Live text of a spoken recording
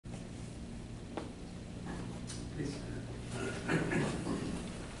Please.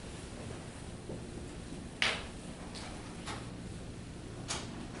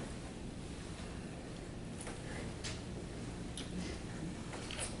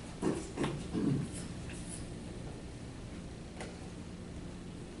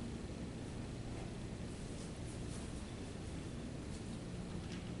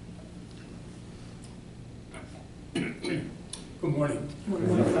 Good morning. Good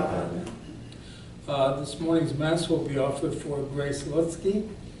morning, Father. This morning's Mass will be offered for Grace Lutsky,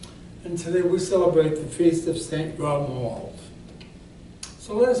 and today we celebrate the feast of St. Romuald.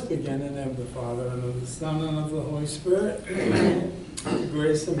 So let us begin in the name of the Father, and of the Son, and of the Holy Spirit. Amen. The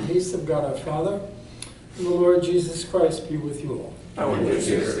grace and peace of God our Father, and the Lord Jesus Christ be with you all. And with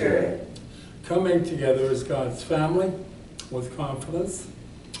your spirit. Coming together as God's family, with confidence,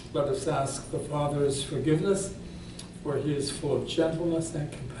 let us ask the Father's forgiveness, for he is full of gentleness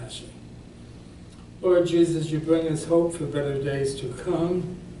and compassion. Lord Jesus, you bring us hope for better days to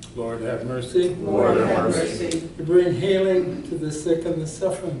come. Lord, have mercy. Lord, have mercy. You bring healing to the sick and the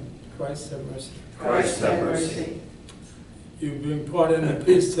suffering. Christ, have mercy. Christ, have mercy. You bring pardon and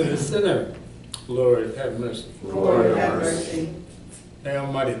peace to the sinner. Lord, have mercy. Lord, have mercy. May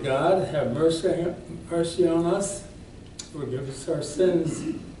Almighty God have mercy on us, forgive us our sins,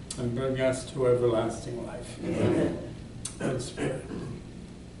 and bring us to everlasting life. Amen. Let's pray.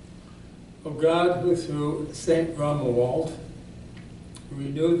 O God, who through St. Romuald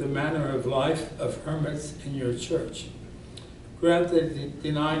renewed the manner of life of hermits in your church, grant that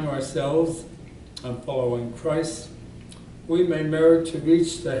denying ourselves and following Christ, we may merit to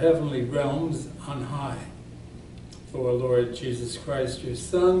reach the heavenly realms on high. Through our Lord Jesus Christ, your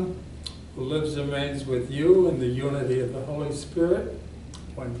Son, who lives and reigns with you in the unity of the Holy Spirit,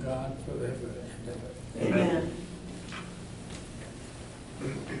 one God, forever and ever. Amen.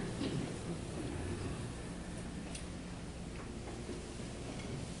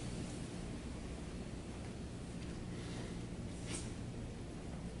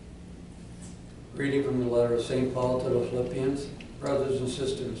 Reading from the letter of St. Paul to the Philippians, brothers and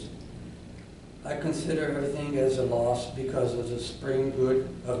sisters, I consider everything as a loss because of the spring good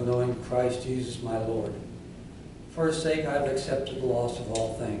of knowing Christ Jesus my Lord. For his sake I have accepted the loss of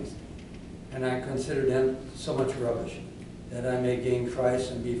all things, and I consider them so much rubbish, that I may gain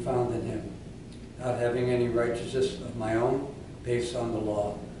Christ and be found in him, not having any righteousness of my own based on the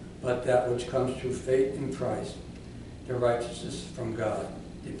law, but that which comes through faith in Christ, the righteousness from God,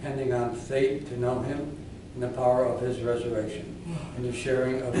 depending on faith to know him and the power of his resurrection, and the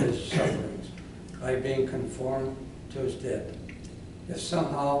sharing of his sufferings, by being conformed to his death. If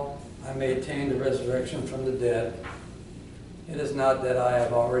somehow I may attain the resurrection from the dead, it is not that I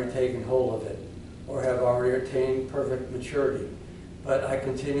have already taken hold of it, or have already attained perfect maturity, but I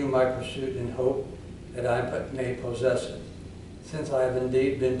continue my pursuit in hope that I may possess it, since I have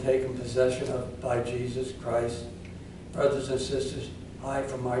indeed been taken possession of by Jesus Christ. Brothers and sisters, I,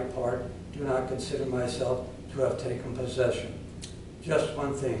 for my part, do not consider myself to have taken possession. Just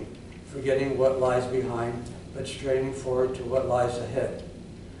one thing, forgetting what lies behind, but straining forward to what lies ahead.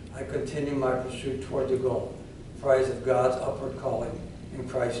 I continue my pursuit toward the goal, prize of God's upward calling in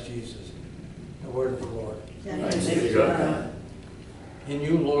Christ Jesus. The word of the Lord. Thanks be to God. In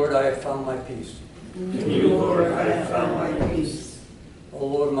you, Lord, I have found my peace. In you, Lord, I have found my peace. O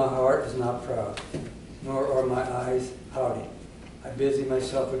Lord, my heart is not proud, nor are my eyes haughty. I busy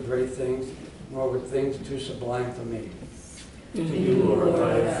myself with great things, nor with things too sublime for me. In you, Lord,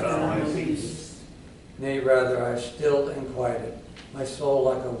 I have found my peace. Nay, rather, I have stilled and quieted my soul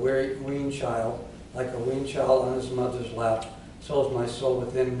like a weaned child, on his mother's lap, so is my soul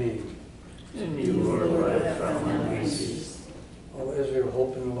within me. In you, Lord, I have found my peace. O Israel,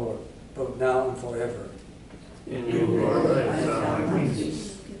 hope in the Lord, both now and forever. In you, Lord, I have found my peace.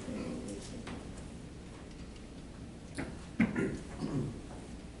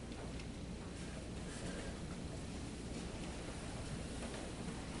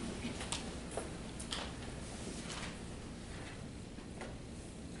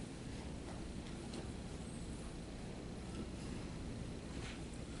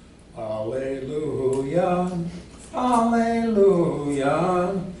 Alleluia, alleluia,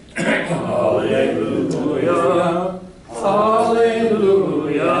 Alleluia,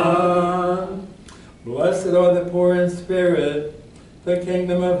 alleluia. Blessed are the poor in spirit, the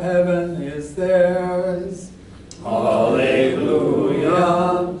kingdom of heaven is theirs. Alleluia,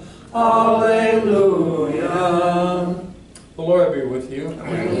 alleluia. The Lord be with you.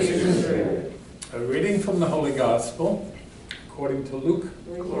 And with your spirit. A reading from the Holy Gospel according to Luke.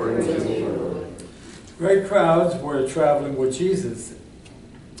 Glory to you, Lord. Great crowds were traveling with Jesus,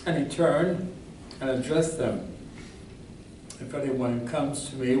 and he turned and addressed them. If anyone comes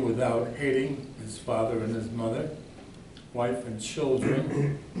to me without hating his father and his mother, wife and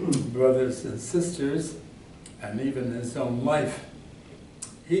children, brothers and sisters, and even his own life,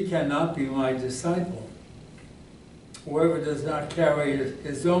 he cannot be my disciple. Whoever does not carry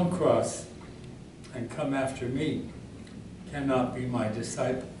his own cross and come after me cannot be my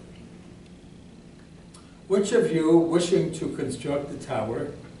disciple. Which of you, wishing to construct a tower,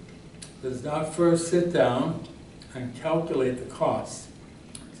 does not first sit down and calculate the cost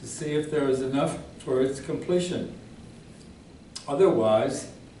to see if there is enough for its completion? Otherwise,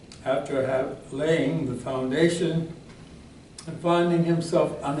 after laying the foundation and finding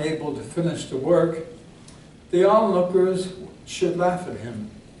himself unable to finish the work, the onlookers should laugh at him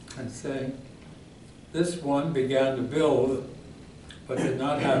and say, "This one began to build, but did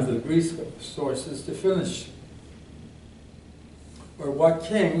not have the resources to finish." Or what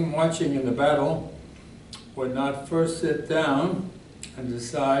king, watching in the battle, would not first sit down and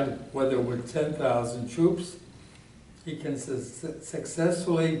decide whether with 10,000 troops he can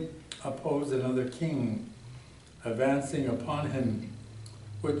successfully oppose another king advancing upon him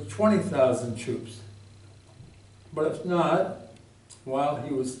with 20,000 troops? But if not, while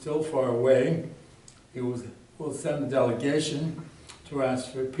he was still far away, he will send a delegation to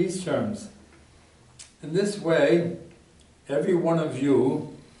ask for peace terms. In this way, every one of you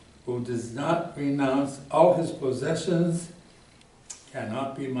who does not renounce all his possessions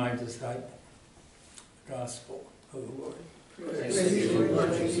cannot be my disciple. The Gospel of the Lord. Praise to you,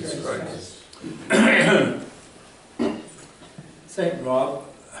 Lord Jesus Christ. St.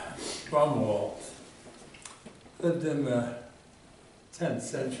 Romuald lived in the 10th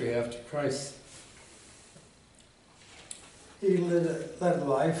century after Christ. He led a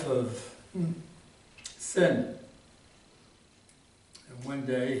life of sin. And one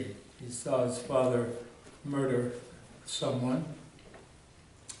day he saw his father murder someone,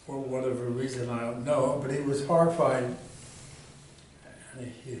 for whatever reason, I don't know, but he was horrified.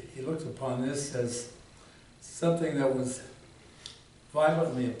 And he looked upon this as something that was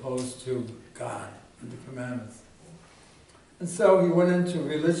violently opposed to God and the commandments. And so he went into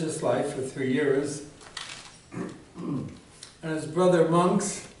religious life for 3 years, and his brother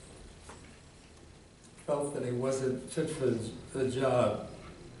monks felt that he wasn't fit for the job,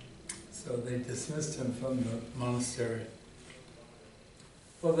 so they dismissed him from the monastery.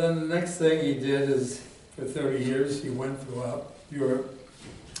 Well, then the next thing he did is, for 30 years, he went throughout Europe,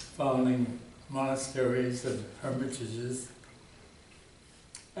 founding monasteries and hermitages,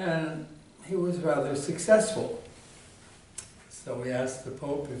 and he was rather successful. So he asked the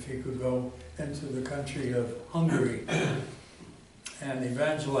Pope if he could go into the country of Hungary and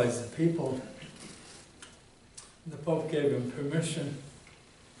evangelize the people. The Pope gave him permission,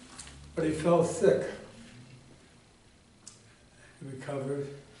 but he fell sick. He recovered,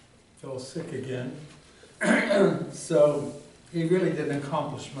 fell sick again. So he really didn't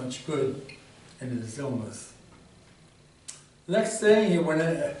accomplish much good in his illness. The next thing, he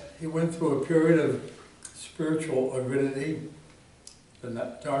went through a period of spiritual aridity, the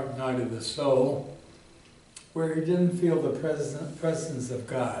dark night of the soul, where he didn't feel the presence of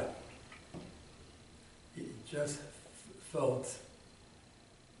God. He just felt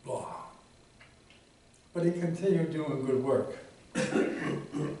blah. But he continued doing good work.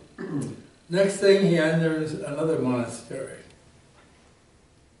 Next thing, he enters another monastery,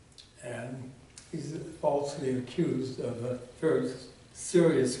 and he's falsely accused of a very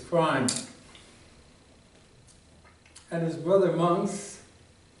serious crime. And his brother monks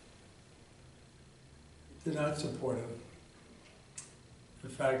did not support him. In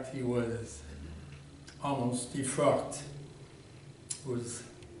fact, he was almost defrocked. He was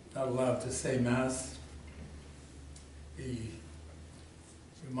not allowed to say Mass.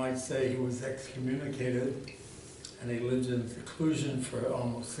 You might say he was excommunicated, and he lived in seclusion for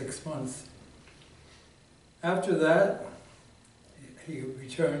almost 6 months. After that, he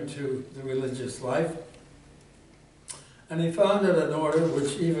returned to the religious life, and he founded an order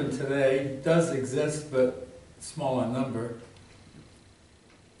which even today does exist, but small in number,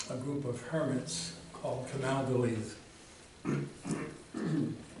 a group of hermits called Camaldolese.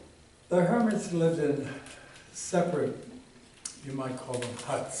 The hermits lived in separate, you might call them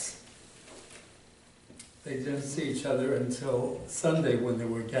huts. They didn't see each other until Sunday when they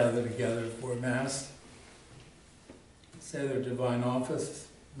were gathered together for Mass, say their divine office,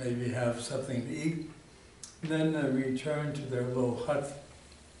 maybe have something to eat, and then they return to their little hut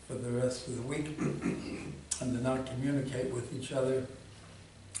for the rest of the week and did not communicate with each other.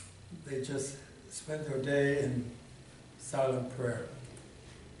 They just spent their day in silent prayer.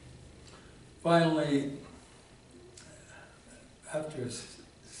 Finally, after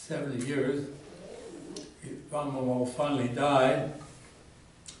 70 years, Romuald finally died,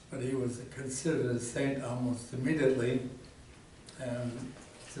 but he was considered a saint almost immediately, and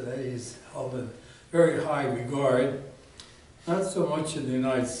today he's held in very high regard, not so much in the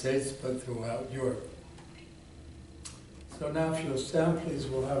United States, but throughout Europe. So now if you'll stand, please,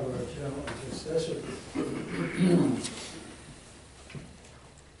 we'll have our general intercession.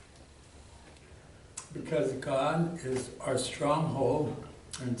 Because God is our stronghold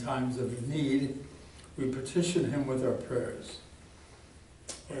in times of need, we petition Him with our prayers.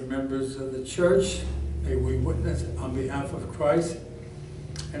 We're members of the church. May we witness on behalf of Christ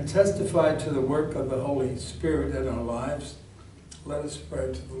and testify to the work of the Holy Spirit in our lives. Let us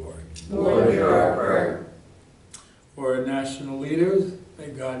pray to the Lord. Lord, hear our prayer. For our national leaders, may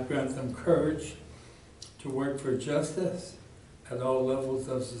God grant them courage to work for justice at all levels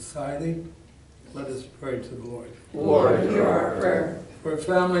of society. Let us pray to the Lord. Lord, hear our prayer. For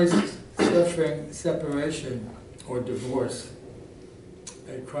families suffering separation or divorce,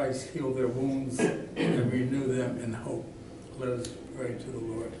 may Christ heal their wounds and renew them in hope. Let us pray to the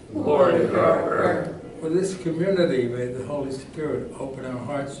Lord. Lord, hear our prayer. For this community, may the Holy Spirit open our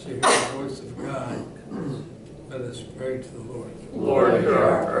hearts to hear the voice of God. Let us pray to the Lord. Lord, hear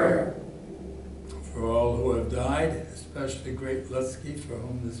our prayer. For all who have died, especially great Lutsky, for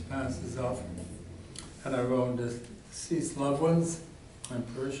whom this Mass is offered, and our own deceased loved ones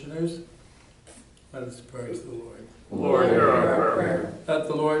and parishioners, let us pray to the Lord. Lord, hear our prayer. That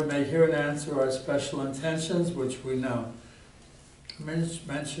the Lord may hear and answer our special intentions, which we now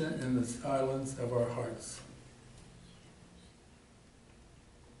mention in the silence of our hearts.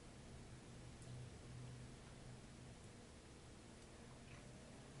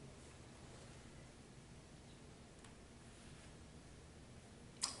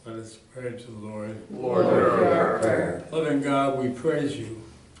 Let us pray to the Lord. Lord, hear our prayer. Loving God, we praise you.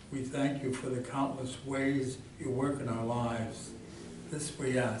 We thank you for the countless ways you work in our lives. This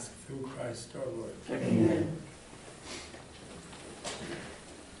we ask through Christ our Lord. Amen.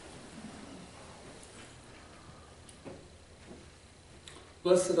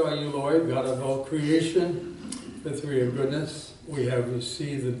 Blessed are you, Lord, God of all creation. For through your goodness we have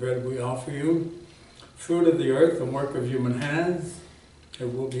received the bread we offer you, fruit of the earth and work of human hands. It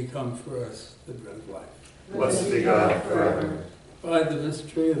will become for us the bread of life. Blessed be God forever. By the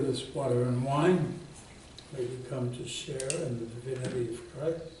mystery of this water and wine, may we come to share in the divinity of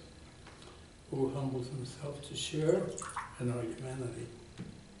Christ, who humbles himself to share in our humanity.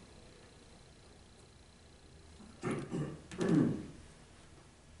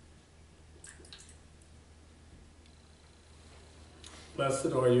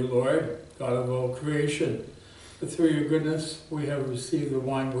 Blessed are you, Lord, God of all creation. For through your goodness we have received the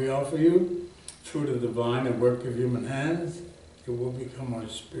wine we offer you, fruit of the vine and work of human hands. It will become our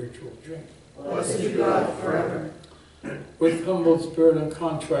spiritual drink. Blessed be God forever. With humble spirit and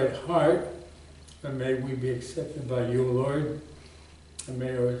contrite heart, and may we be accepted by you, Lord, and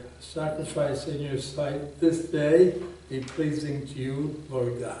may our sacrifice in your sight this day be pleasing to you,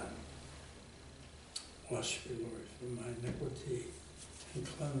 Lord God. Wash me, Lord, from my iniquity, and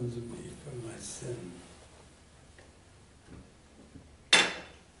cleanse me from my sin.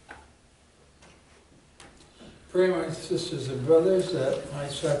 Pray, my sisters and brothers, that my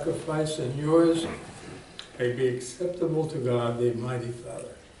sacrifice and yours may be acceptable to God, the Almighty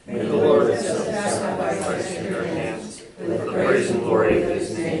Father. May the Lord accept the sacrifice in your hands, for the praise and glory of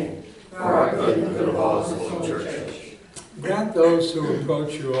his name, for our good and the good of all his holy church. Grant those who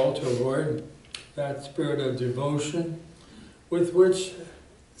approach your altar, Lord, that spirit of devotion with which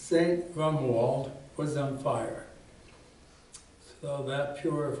Saint Romuald was on fire, so that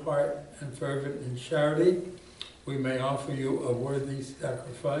pure of heart and fervent in charity, we may offer you a worthy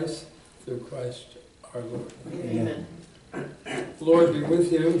sacrifice through Christ our Lord. Amen. Lord be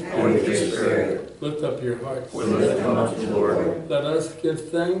with you. And with your spirit. Lift up your hearts. We lift them up to the Lord. Let us give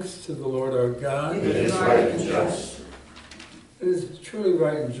thanks to the Lord our God. It is right and just. It is truly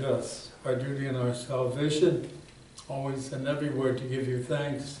right and just, our duty and our salvation, always and everywhere to give you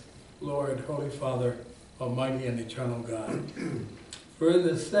thanks, Lord, Holy Father, Almighty and eternal God. For in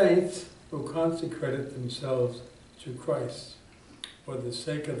the saints who consecrated themselves to Christ for the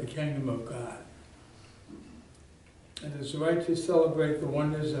sake of the kingdom of God, it is right to celebrate the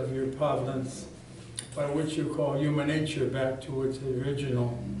wonders of your providence by which you call human nature back to its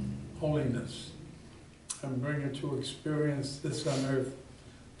original holiness and bring it to experience this on earth,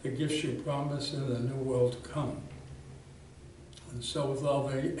 the gifts you promise in the new world to come. And so with all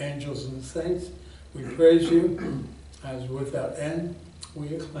the angels and saints, we praise you as without end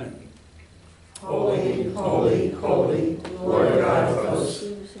we acclaim. Holy, holy, holy, Lord God of hosts,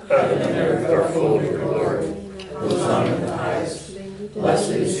 heaven and earth are full of your glory. Hosanna in the highest. Blessed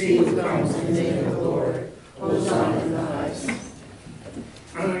is he who comes in the name of the Lord. Hosanna in the highest.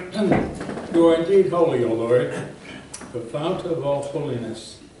 You are indeed holy, O Lord, the fount of all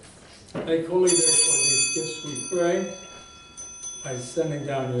holiness. Make holy, therefore, these gifts, we pray, by sending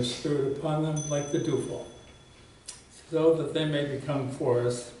down your Spirit upon them like the dewfall, so that they may become for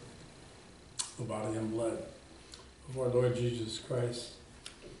us the body and blood of our Lord Jesus Christ.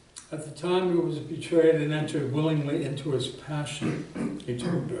 At the time he was betrayed and entered willingly into his passion, he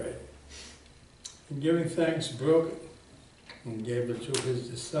took bread, and giving thanks, broke it, and gave it to his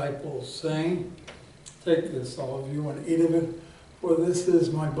disciples, saying, "Take this, all of you, and eat of it, for this is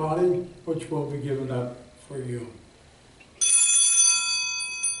my body, which will be given up for you."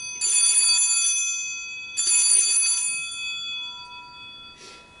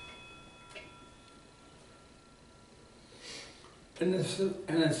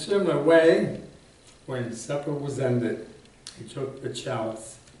 In a similar way, when supper was ended, he took the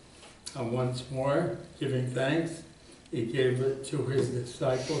chalice, and once more, giving thanks, he gave it to his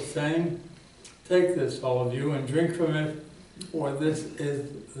disciples, saying, "Take this, all of you, and drink from it, for this is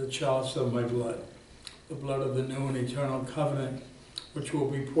the chalice of my blood, the blood of the new and eternal covenant, which will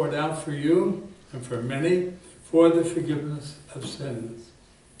be poured out for you and for many for the forgiveness of sins.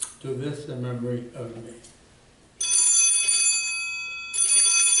 Do this in memory of me."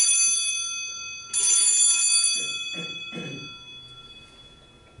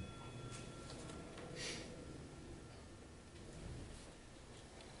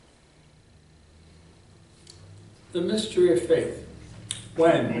 The mystery of faith.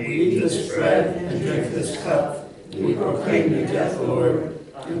 When we eat this bread and drink this cup, we proclaim your death, Lord,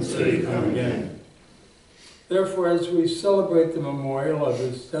 until you come again. Therefore, as we celebrate the memorial of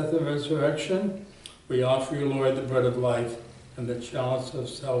his death and resurrection, we offer you, Lord, the bread of life and the chalice of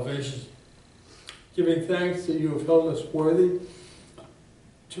salvation, giving thanks that you have held us worthy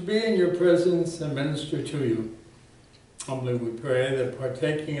to be in your presence and minister to you. Humbly we pray that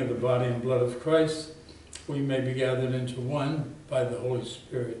partaking of the body and blood of Christ, we may be gathered into one by the Holy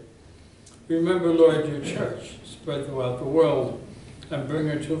Spirit. Remember, Lord, your church spread throughout the world, and bring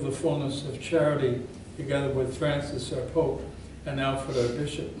her to the fullness of charity, together with Francis, our Pope, and Alfred, our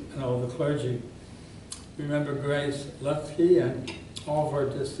Bishop, and all the clergy. Remember Grace Lefke and all of our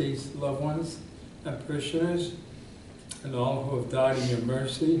deceased loved ones and parishioners, and all who have died in your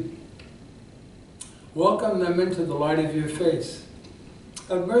mercy. Welcome them into the light of your face.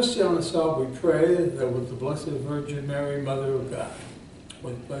 Have mercy on us all, we pray, that with the Blessed Virgin Mary, Mother of God,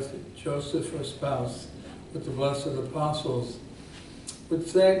 with Blessed Joseph, her spouse, with the blessed apostles, with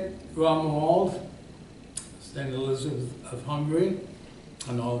Saint Romuald, Saint Elizabeth of Hungary,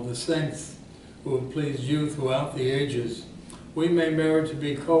 and all the saints who have pleased you throughout the ages, we may merit to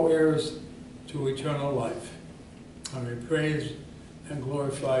be co-heirs to eternal life. And we praise and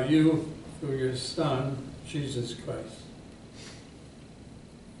glorify you through your Son, Jesus Christ.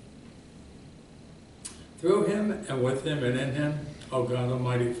 Through him, and with him, and in him, O God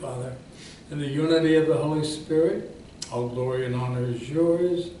Almighty Father, in the unity of the Holy Spirit, all glory and honor is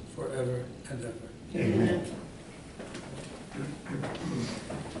yours forever and ever. Amen.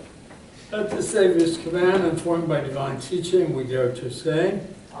 At the Savior's command, informed by divine teaching, we dare to say,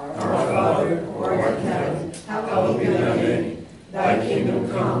 Our Father, who art in heaven, hallowed be thy name. Thy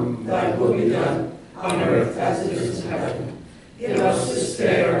kingdom come, thy will be done, on earth as it is in heaven. Give us this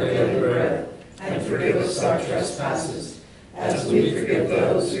day our daily bread, and forgive us our trespasses, as we forgive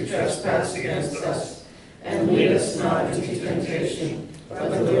those who trespass against us. And lead us not into temptation, but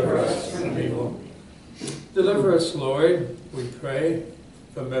deliver us from evil. Deliver us, Lord, we pray,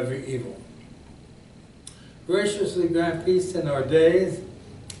 from every evil. Graciously grant peace in our days,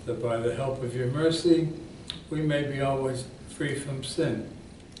 that by the help of your mercy, we may be always free from sin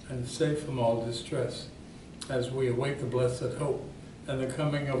and safe from all distress, as we await the blessed hope and the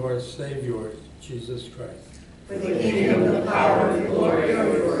coming of our Savior, Jesus Christ. For the kingdom, the power, and the glory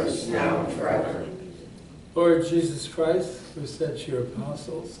are yours, now and forever. Lord Jesus Christ, who said to your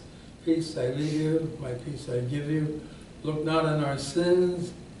apostles, "Peace I leave you, my peace I give you," look not on our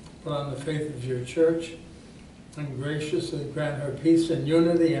sins, but on the faith of your church, and graciously grant her peace and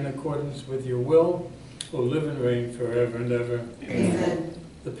unity in accordance with your will, who live and reign forever and ever. Amen.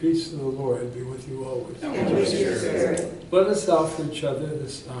 The peace of the Lord be with you always. And with your spirit. Let us offer each other the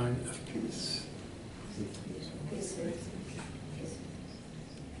sign of peace.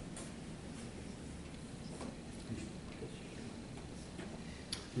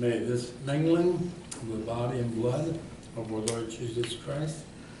 May this mingling of the body and blood of our Lord Jesus Christ,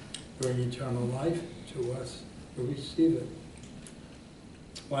 bring eternal life to us who receive it.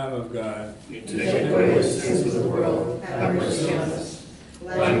 Lamb of God, you take away the sins of the world, have mercy on us.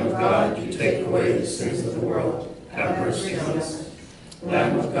 Lamb of God, you take away the sins of the world, have mercy on us.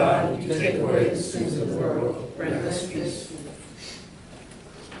 Lamb of God, you take away the sins of the world, grant us peace.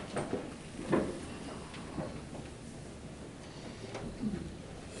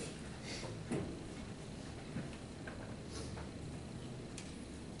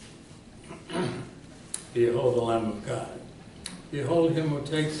 Behold the Lamb of God. Behold him who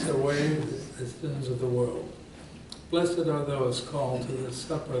takes away the sins of the world. Blessed are those called to the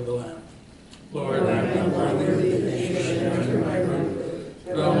supper of the Lamb. Lord, I am not worthy that you should enter my room,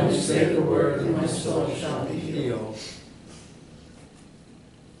 but only say the word and my soul shall be healed.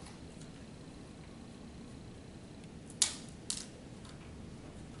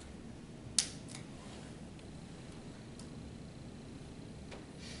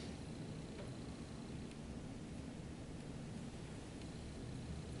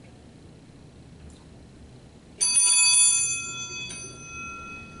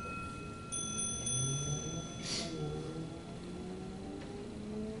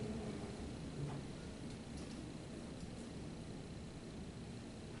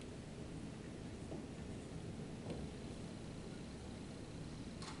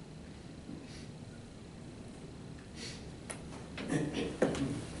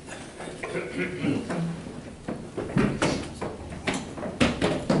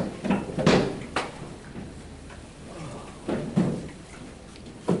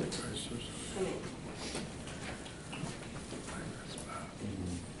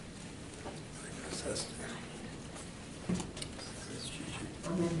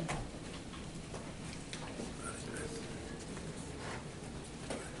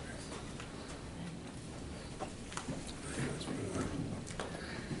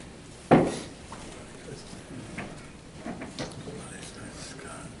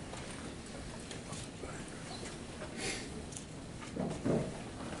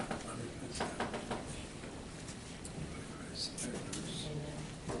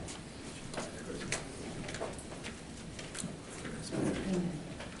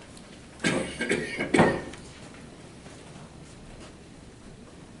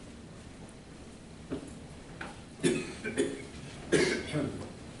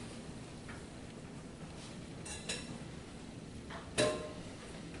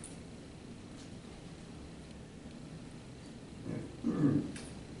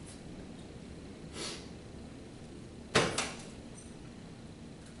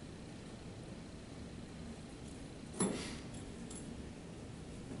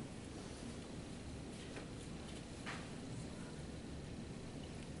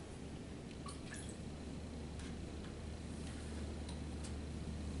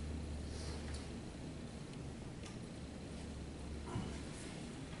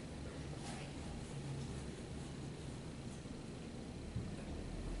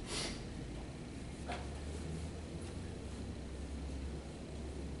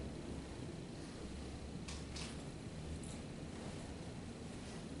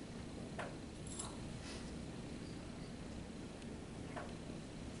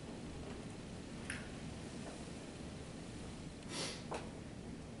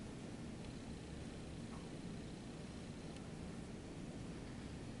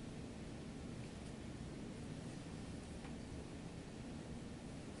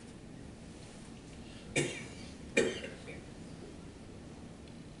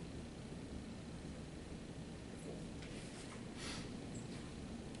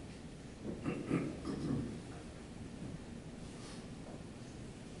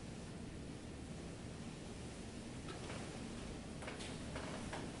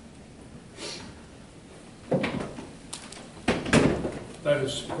 Let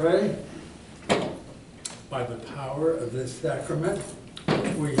us pray. By the power of this sacrament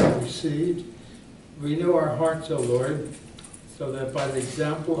which we have received, renew our hearts, O Lord, so that by the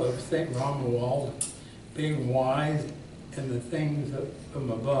example of St. Romuald, being wise in the things from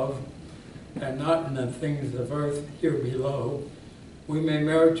above and not in the things of earth here below, we may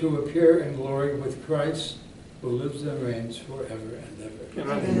merit to appear in glory with Christ, who lives and reigns forever and ever.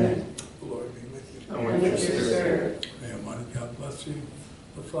 Amen. Amen. The Lord be with you. And with your spirit. May Almighty God bless you,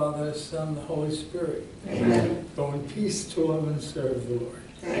 the Father, the Son, the Holy Spirit. Amen. Go in peace to love and serve the Lord.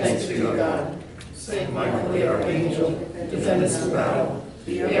 Thanks be to God. Saint Michael, the Archangel, defend us in battle.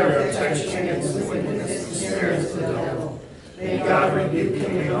 Be our protection against the wickedness and snares of the devil. May God rebuke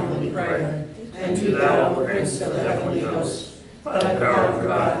him, we humbly pray. And do thou, O Prince of the heavenly host, by the power of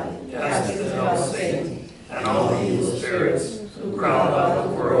God, cast into hell Satan and all the evil spirits who prowl about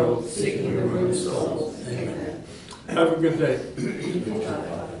the world, souls. Amen. Have a good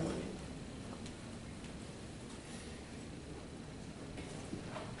day.